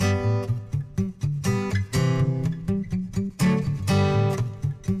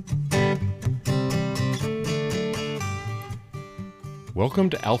Welcome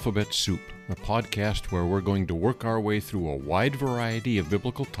to Alphabet Soup, a podcast where we're going to work our way through a wide variety of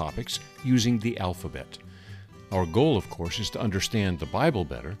biblical topics using the alphabet. Our goal, of course, is to understand the Bible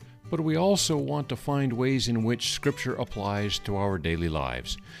better, but we also want to find ways in which Scripture applies to our daily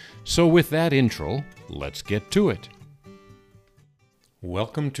lives. So with that intro, let's get to it.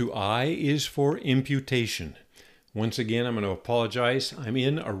 Welcome to I is for Imputation. Once again, I'm going to apologize. I'm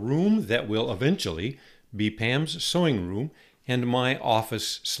in a room that will eventually be Pam's sewing room and my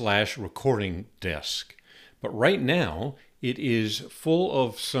office/recording desk. But right now, it is full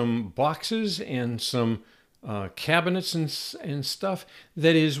of some boxes and some cabinets and stuff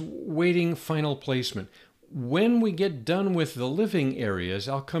that is waiting final placement. When we get done with the living areas,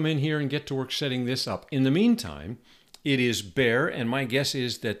 I'll come in here and get to work setting this up. In the meantime, it is bare, and my guess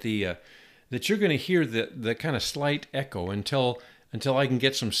is that that you're going to hear the kind of slight echo until I can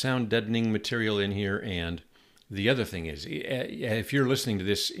get some sound deadening material in here. And the other thing is, if you're listening to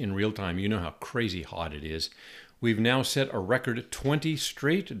this in real time, you know how crazy hot it is. We've now set a record 20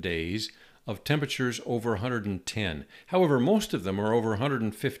 straight days of temperatures over 110. However, most of them are over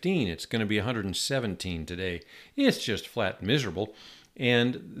 115. It's going to be 117 today. It's just flat miserable.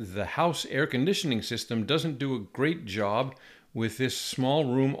 And the house air conditioning system doesn't do a great job with this small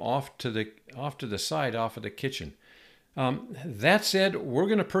room off to the side, off of the kitchen. That said, we're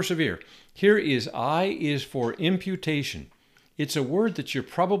going to persevere. Here is I is for imputation. It's a word that you're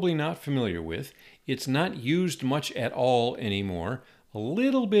probably not familiar with. It's not used much at all anymore. A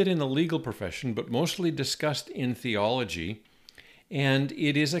little bit in the legal profession, but mostly discussed in theology. And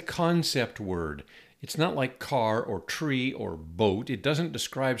it is a concept word. It's not like car or tree or boat. It doesn't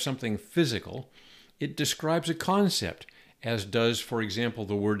describe something physical. It describes a concept, as does, for example,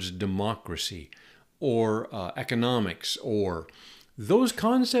 the words democracy or economics, or those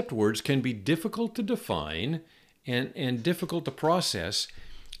concept words can be difficult to define and difficult to process.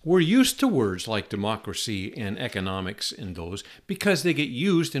 We're used to words like democracy and economics and those because they get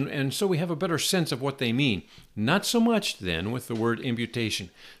used, and so we have a better sense of what they mean. Not so much then with the word imputation.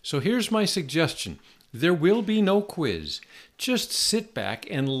 So here's my suggestion. There will be no quiz. Just sit back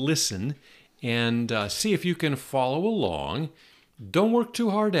and listen and see if you can follow along. Don't work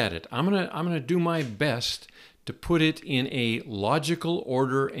too hard at it. I'm gonna do my best to put it in a logical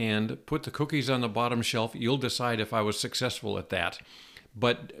order and put the cookies on the bottom shelf. You'll decide if I was successful at that.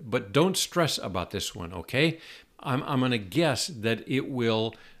 But don't stress about this one, okay? I'm gonna guess that it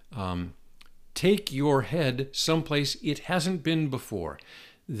will take your head someplace it hasn't been before.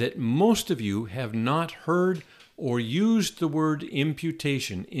 That most of you have not heard or used the word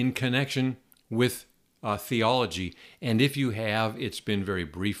imputation in connection with theology, and if you have, it's been very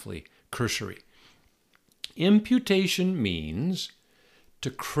briefly, cursory. Imputation means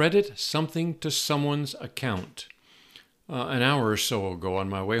to credit something to someone's account. An hour or so ago, on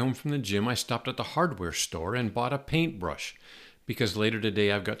my way home from the gym, I stopped at the hardware store and bought a paintbrush, because later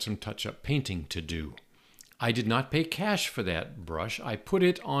today I've got some touch-up painting to do. I did not pay cash for that brush. I put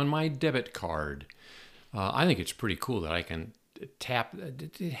it on my debit card. I think it's pretty cool that I can tap.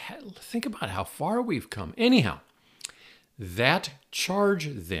 Think about how far we've come. Anyhow, that charge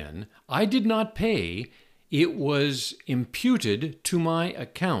then, I did not pay. It was imputed to my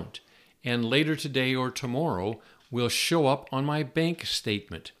account, and later today or tomorrow will show up on my bank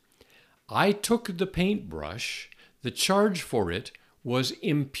statement. I took the paintbrush. The charge for it was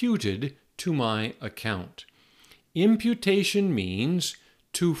imputed to my account. Imputation means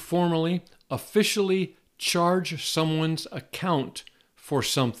to formally, officially charge someone's account for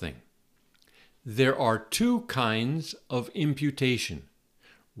something. There are two kinds of imputation,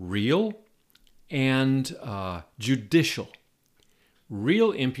 real and judicial.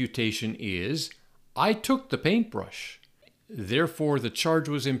 Real imputation is, I took the paintbrush, therefore the charge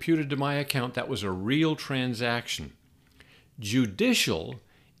was imputed to my account. That was a real transaction. Judicial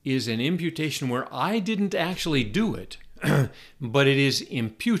is an imputation where I didn't actually do it, but it is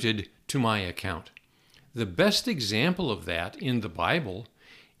imputed to my account. The best example of that in the Bible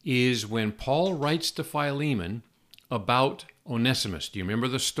is when Paul writes to Philemon about Onesimus. Do you remember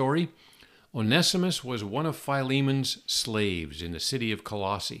the story? Onesimus was one of Philemon's slaves in the city of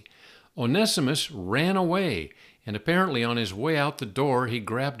Colossae. Onesimus ran away, and apparently on his way out the door, he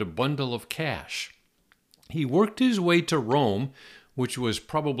grabbed a bundle of cash. He worked his way to Rome, which was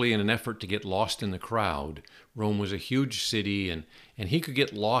probably in an effort to get lost in the crowd. Rome was a huge city, and he could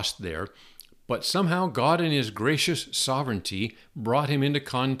get lost there. But somehow God in his gracious sovereignty brought him into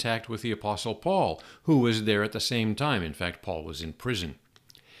contact with the Apostle Paul, who was there at the same time. In fact, Paul was in prison.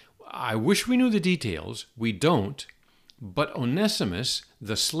 I wish we knew the details. We don't. But Onesimus,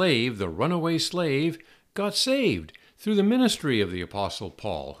 the slave, the runaway slave, got saved through the ministry of the Apostle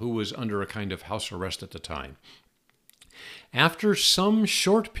Paul, who was under a kind of house arrest at the time. After some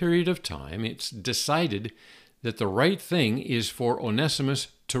short period of time, it's decided that the right thing is for Onesimus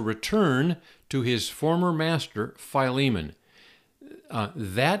to return to his former master, Philemon.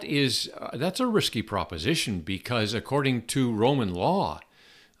 That's a risky proposition because according to Roman law,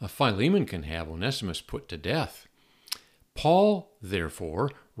 Philemon can have Onesimus put to death. Paul,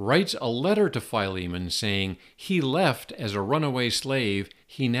 therefore, writes a letter to Philemon saying he left as a runaway slave,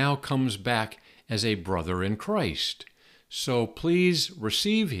 he now comes back as a brother in Christ. So please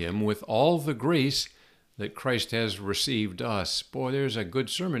receive him with all the grace that Christ has received us. Boy, there's a good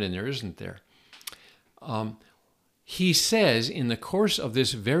sermon in there, isn't there? He says in the course of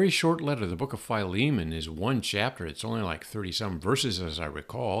this very short letter, the book of Philemon is one chapter. It's only like 30-some verses, as I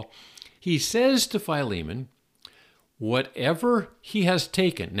recall. He says to Philemon, whatever he has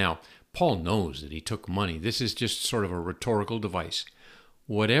taken. Now, Paul knows that he took money. This is just sort of a rhetorical device.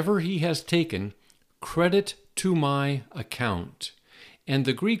 Whatever he has taken, credit to my account. And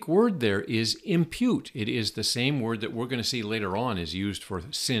the Greek word there is impute. It is the same word that we're going to see later on is used for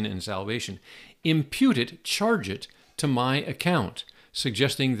sin and salvation. Impute it, charge it to my account,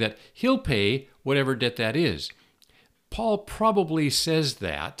 suggesting that he'll pay whatever debt that is. Paul probably says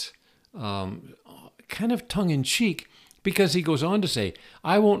that kind of tongue-in-cheek because he goes on to say,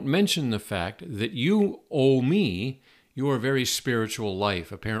 I won't mention the fact that you owe me your very spiritual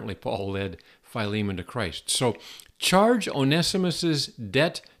life. Apparently, Paul led Philemon to Christ. So charge Onesimus's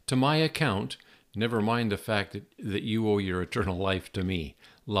debt to my account, never mind the fact that you owe your eternal life to me.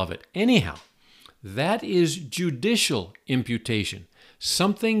 Love it. Anyhow, that is judicial imputation,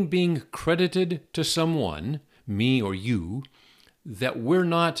 something being credited to someone, me or you, that we're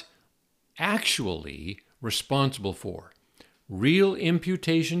not actually responsible for. Real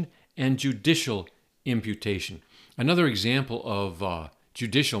imputation and judicial imputation. Another example of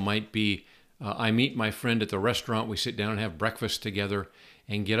judicial might be I meet my friend at the restaurant, we sit down and have breakfast together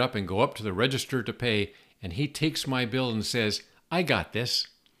and get up and go up to the register to pay, and he takes my bill and says, I got this.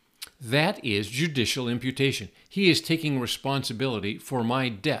 That is judicial imputation. He is taking responsibility for my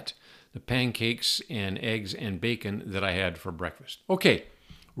debt, the pancakes and eggs and bacon that I had for breakfast. Okay,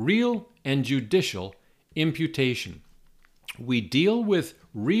 real and judicial imputation. We deal with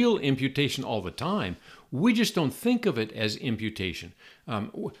real imputation all the time. We just don't think of it as imputation.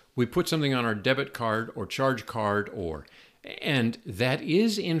 We put something on our debit card or charge card and that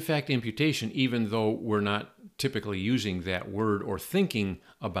is in fact imputation, even though we're not typically using that word or thinking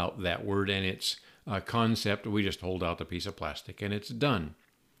about that word and its concept. We just hold out the piece of plastic and it's done.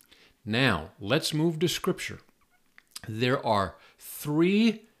 Now, let's move to Scripture. There are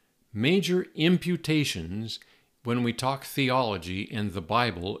three major imputations when we talk theology and the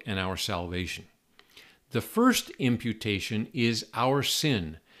Bible and our salvation. The first imputation is our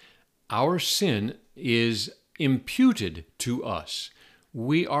sin. Our sin is imputed to us.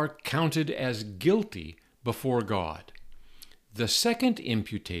 We are counted as guilty before God. The second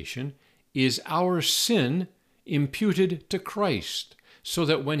imputation is our sin imputed to Christ, so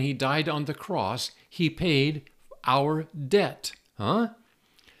that when he died on the cross, he paid our debt. The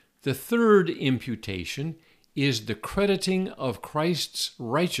third imputation is the crediting of Christ's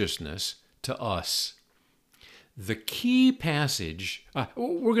righteousness to us. The key passage,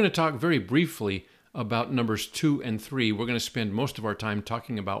 we're going to talk very briefly about Numbers 2 and 3. We're going to spend most of our time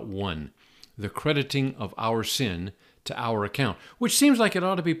talking about 1, the crediting of our sin to our account, which seems like it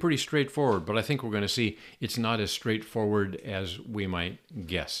ought to be pretty straightforward, but I think we're going to see it's not as straightforward as we might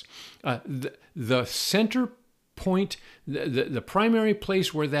guess. The center point, the primary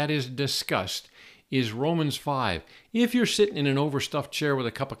place where that is discussed is Romans 5. If you're sitting in an overstuffed chair with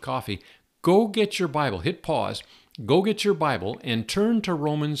a cup of coffee, go get your Bible, hit pause, go get your Bible, and turn to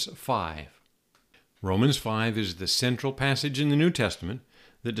Romans 5. Romans 5 is the central passage in the New Testament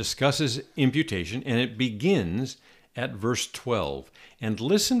that discusses imputation, and it begins at verse 12. And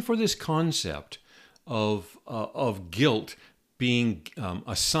listen for this concept of guilt being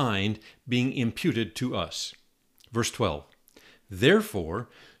assigned, being imputed to us. Verse 12, therefore,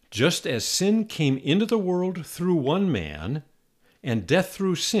 just as sin came into the world through one man, and death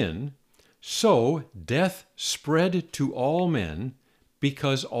through sin, so death spread to all men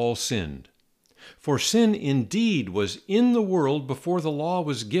because all sinned. For sin indeed was in the world before the law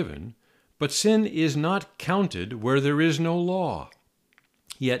was given, but sin is not counted where there is no law.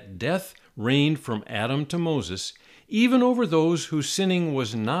 Yet death reigned from Adam to Moses, even over those whose sinning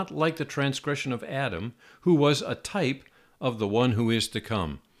was not like the transgression of Adam, who was a type of the one who is to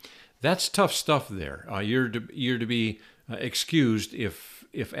come. That's tough stuff there. You're to be excused if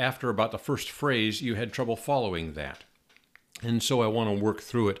after about the first phrase you had trouble following that. And so I want to work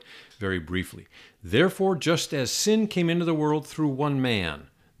through it very briefly. Therefore, just as sin came into the world through one man,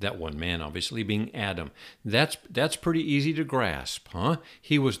 that one man obviously being Adam, that's pretty easy to grasp, huh?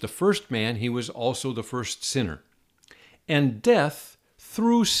 He was the first man, he was also the first sinner. And death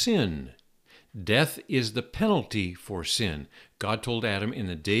through sin. Death is the penalty for sin. God told Adam, in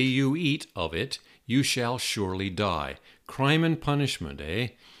the day you eat of it, you shall surely die. Crime and punishment, eh?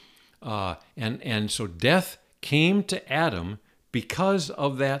 And so death came to Adam because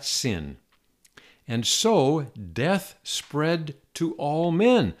of that sin. And so death spread to all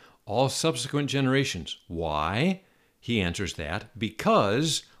men, all subsequent generations. Why? He answers that,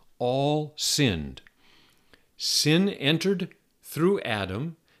 because all sinned. Sin entered through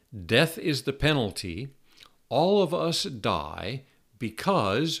Adam. Death is the penalty. All of us die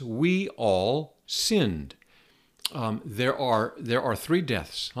because we all sinned. There are three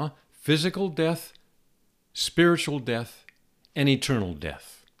deaths, huh? Physical death, spiritual death, and eternal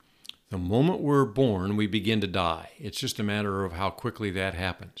death. The moment we're born, we begin to die. It's just a matter of how quickly that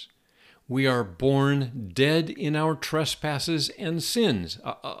happens. We are born dead in our trespasses and sins,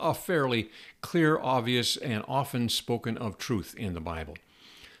 a fairly clear, obvious, and often spoken of truth in the Bible.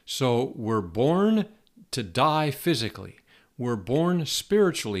 So we're born to die physically. We're born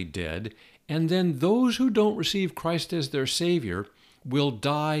spiritually dead, and then those who don't receive Christ as their Savior will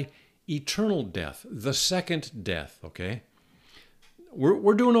die eternal death, the second death, okay?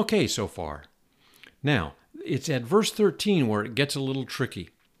 We're doing okay so far. Now, it's at verse 13 where it gets a little tricky.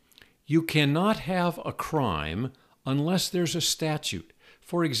 You cannot have a crime unless there's a statute.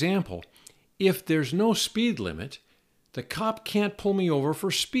 For example, if there's no speed limit, the cop can't pull me over for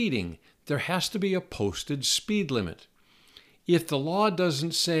speeding. There has to be a posted speed limit. If the law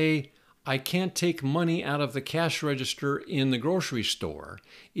doesn't say I can't take money out of the cash register in the grocery store,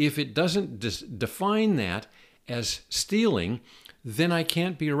 if it doesn't define that as stealing, then I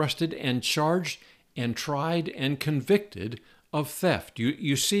can't be arrested and charged and tried and convicted of theft.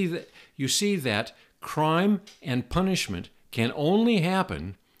 You see that crime and punishment can only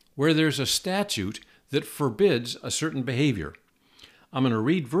happen where there's a statute that forbids a certain behavior. I'm going to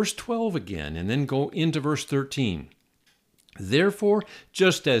read verse 12 again and then go into verse 13. Therefore,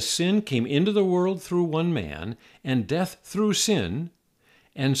 just as sin came into the world through one man, and death through sin,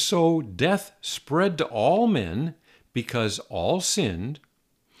 and so death spread to all men, because all sinned.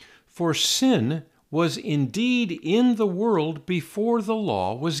 For sin was indeed in the world before the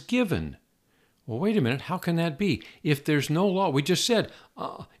law was given. Well, wait a minute, how can that be? If there's no law, we just said,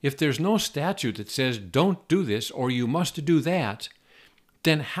 if there's no statute that says don't do this or you must do that,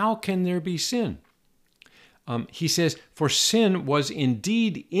 then how can there be sin? He says, for sin was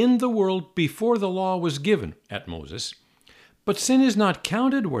indeed in the world before the law was given at Moses, but sin is not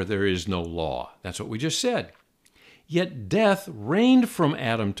counted where there is no law. That's what we just said. Yet death reigned from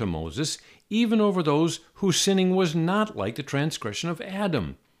Adam to Moses, even over those whose sinning was not like the transgression of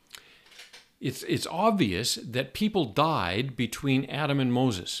Adam. It's obvious that people died between Adam and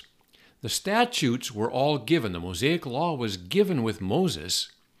Moses. The statutes were all given. The Mosaic law was given with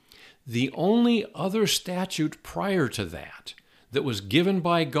Moses. The only other statute prior to that was given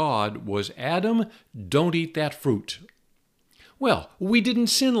by God was, Adam, don't eat that fruit. Well, we didn't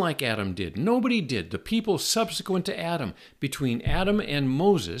sin like Adam did. Nobody did. The people subsequent to Adam, between Adam and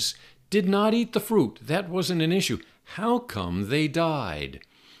Moses, did not eat the fruit. That wasn't an issue. How come they died?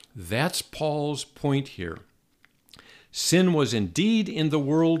 That's Paul's point here. Sin was indeed in the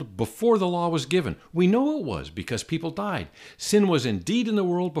world before the law was given. We know it was because people died. Sin was indeed in the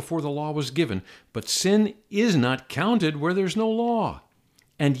world before the law was given, but sin is not counted where there's no law.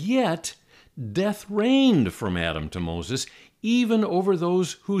 And yet, death reigned from Adam to Moses, even over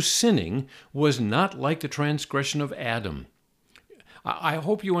those whose sinning was not like the transgression of Adam. I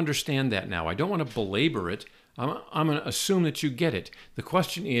hope you understand that now. I don't want to belabor it. I'm going to assume that you get it. The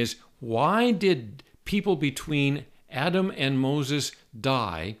question is, why did people between Adam and Moses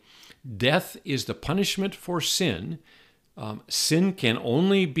die? Death is the punishment for sin. Sin can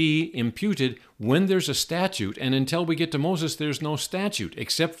only be imputed when there's a statute, and until we get to Moses, there's no statute,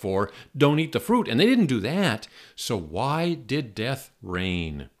 except for don't eat the fruit. And they didn't do that. So why did death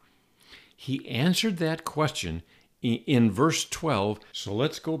reign? He answered that question in verse 12. So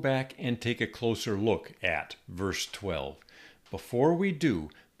let's go back and take a closer look at verse 12. Before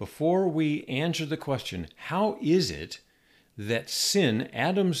we answer the question, how is it that sin,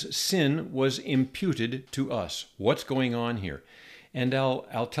 Adam's sin, was imputed to us? What's going on here? And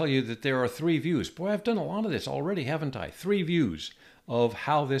I'll tell you that there are three views. Boy, I've done a lot of this already, haven't I? Three views of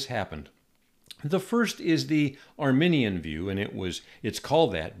how this happened. The first is the Arminian view, and it's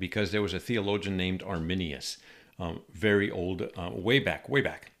called that because there was a theologian named Arminius. very old, way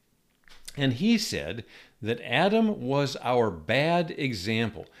back. And he said that Adam was our bad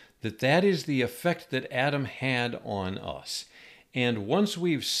example, that is the effect that Adam had on us. And once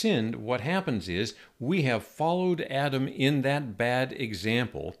we've sinned, what happens is we have followed Adam in that bad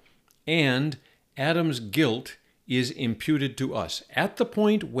example, and Adam's guilt is imputed to us. At the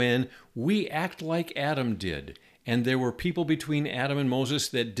point when we act like Adam did, and there were people between Adam and Moses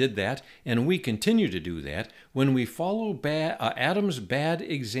that did that, and we continue to do that, when we follow Adam's bad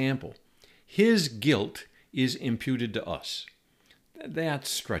example, his guilt is imputed to us. That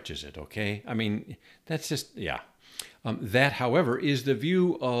stretches it, okay? I mean, that's just, yeah. That, however, is the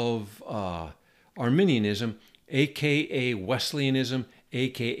view of Arminianism, a.k.a. Wesleyanism,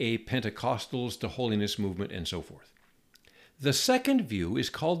 a.k.a. Pentecostals, the Holiness Movement, and so forth. The second view is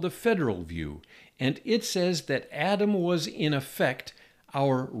called the federal view, and it says that Adam was, in effect,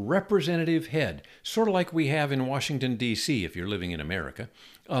 our representative head, sort of like we have in Washington, D.C., if you're living in America.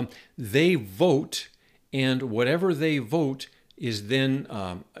 They vote, and whatever they vote is then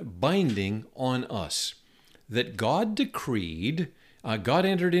binding on us. That God decreed, God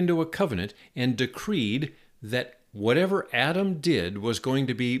entered into a covenant and decreed that whatever Adam did was going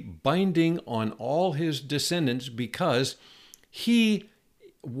to be binding on all his descendants because he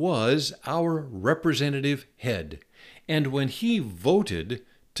was our representative head. And when he voted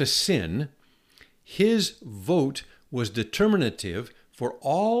to sin, his vote was determinative for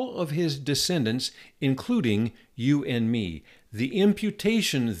all of his descendants, including you and me. The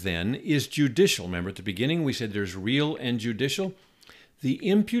imputation then is judicial. Remember at the beginning we said there's real and judicial? The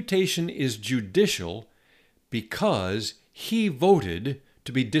imputation is judicial because he voted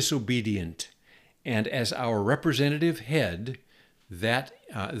to be disobedient. And as our representative head, that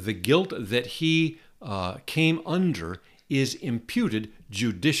the guilt that he came under is imputed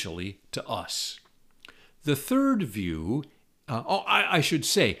judicially to us. The third view, I should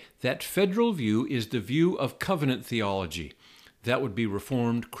say, that federal view is the view of covenant theology. That would be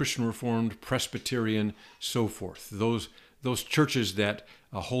Reformed, Christian Reformed, Presbyterian, so forth. Those churches that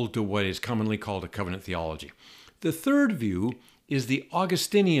hold to what is commonly called a covenant theology. The third view is the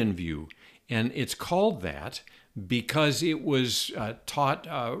Augustinian view, and it's called that because it was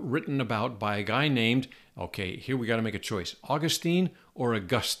written about by a guy named, okay, here we got to make a choice, Augustine or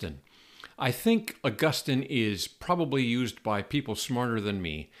Augustine. I think Augustine is probably used by people smarter than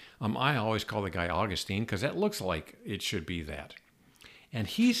me. I always call the guy Augustine because that looks like it should be that. And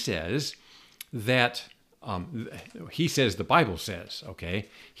he says that, the Bible says, okay?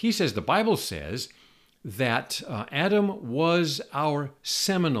 He says the Bible says that Adam was our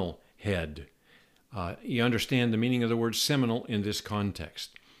seminal head. You understand the meaning of the word seminal in this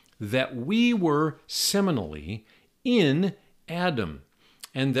context. That we were seminally in Adam,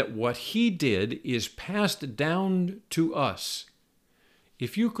 and that what he did is passed down to us.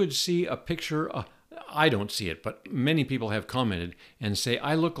 If you could see a picture, I don't see it, but many people have commented and say,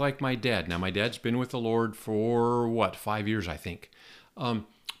 I look like my dad. Now, my dad's been with the Lord for, 5 years, I think.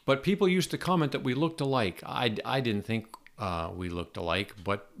 But people used to comment that we looked alike. I didn't think we looked alike,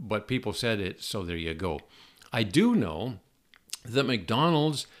 but people said it, so there you go. I do know that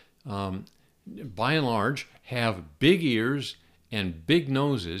McDonald's, by and large, have big ears and big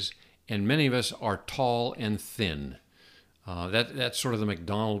noses, and many of us are tall and thin. That's sort of the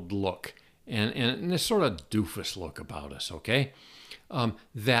McDonald look, and this sort of doofus look about us, okay?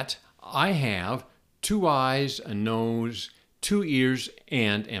 That I have 2 eyes, a nose, 2 ears,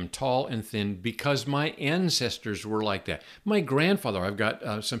 and am tall and thin because my ancestors were like that. My grandfather, I've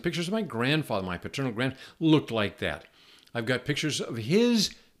got some pictures of my grandfather, my paternal grandfather, looked like that. I've got pictures of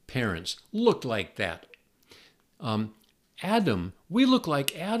his parents, looked like that. Adam, we look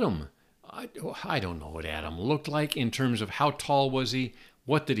like Adam. I don't know what Adam looked like in terms of how tall was he,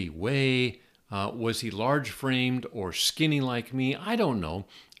 what did he weigh, was he large-framed or skinny like me? I don't know.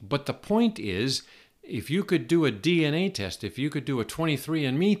 But the point is, if you could do a DNA test, if you could do a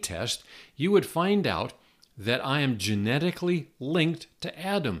 23andMe test, you would find out that I am genetically linked to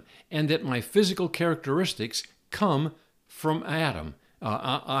Adam and that my physical characteristics come from Adam.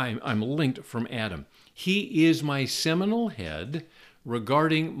 I'm linked from Adam. He is my seminal head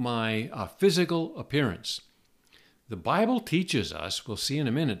regarding my physical appearance. The Bible teaches us, we'll see in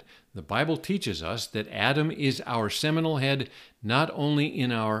a minute, the Bible teaches us that Adam is our seminal head not only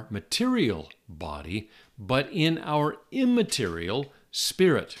in our material body, but in our immaterial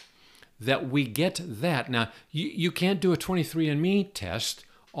spirit. That we get that. Now, you can't do a 23andMe test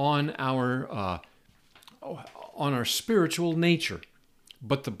on our spiritual nature,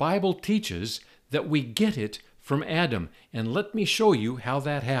 but the Bible teaches that we get it from Adam. And let me show you how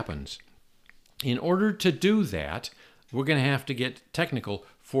that happens. In order to do that, we're going to have to get technical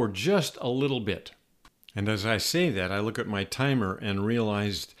for just a little bit. And as I say that, I look at my timer and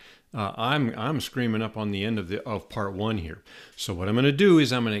realized I'm screaming up on the end of part 1 here. So what I'm going to do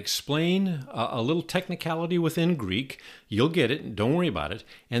is I'm going to explain a little technicality within Greek. You'll get it. Don't worry about it.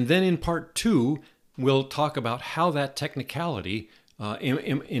 And then in part 2, we'll talk about how that technicality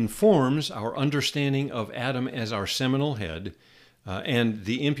informs our understanding of Adam as our seminal head and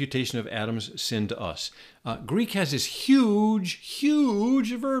the imputation of Adam's sin to us. Greek has this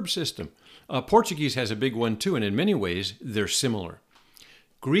huge verb system. Portuguese has a big one too, and in many ways they're similar.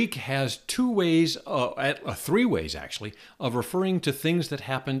 Greek has 2 ways, 3 ways actually, of referring to things that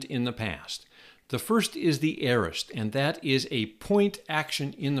happened in the past. The first is the aorist, and that is a point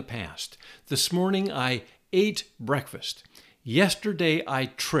action in the past. This morning I ate breakfast. Yesterday I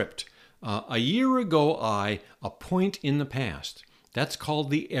tripped. A year ago a point in the past. That's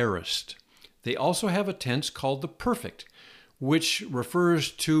called the aorist. They also have a tense called the perfect, which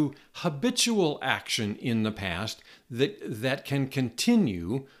refers to habitual action in the past that can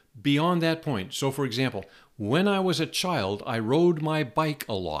continue beyond that point. So for example, when I was a child, I rode my bike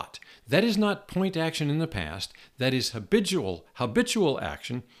a lot. That is not point action in the past. That is habitual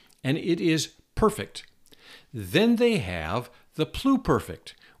action, and it is perfect. Then they have the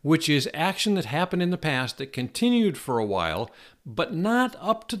pluperfect, which is action that happened in the past that continued for a while, but not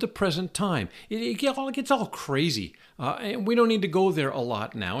up to the present time. It gets all crazy. And we don't need to go there a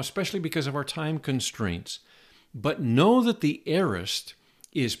lot now, especially because of our time constraints. But know that the aorist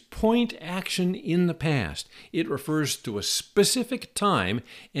is point action in the past. It refers to a specific time,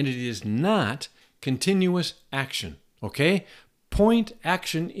 and it is not continuous action. Okay? Point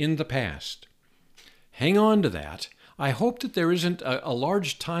action in the past. Hang on to that. I hope that there isn't a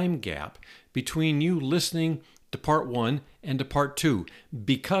large time gap between you listening to part 1 and to part 2,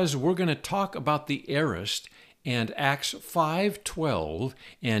 because we're going to talk about the aorist and Acts 5:12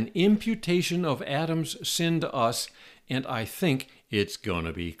 and imputation of Adam's sin to us, and I think it's going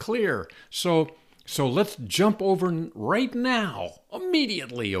to be clear. So let's jump over right now,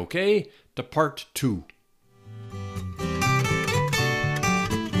 immediately, okay, to part 2.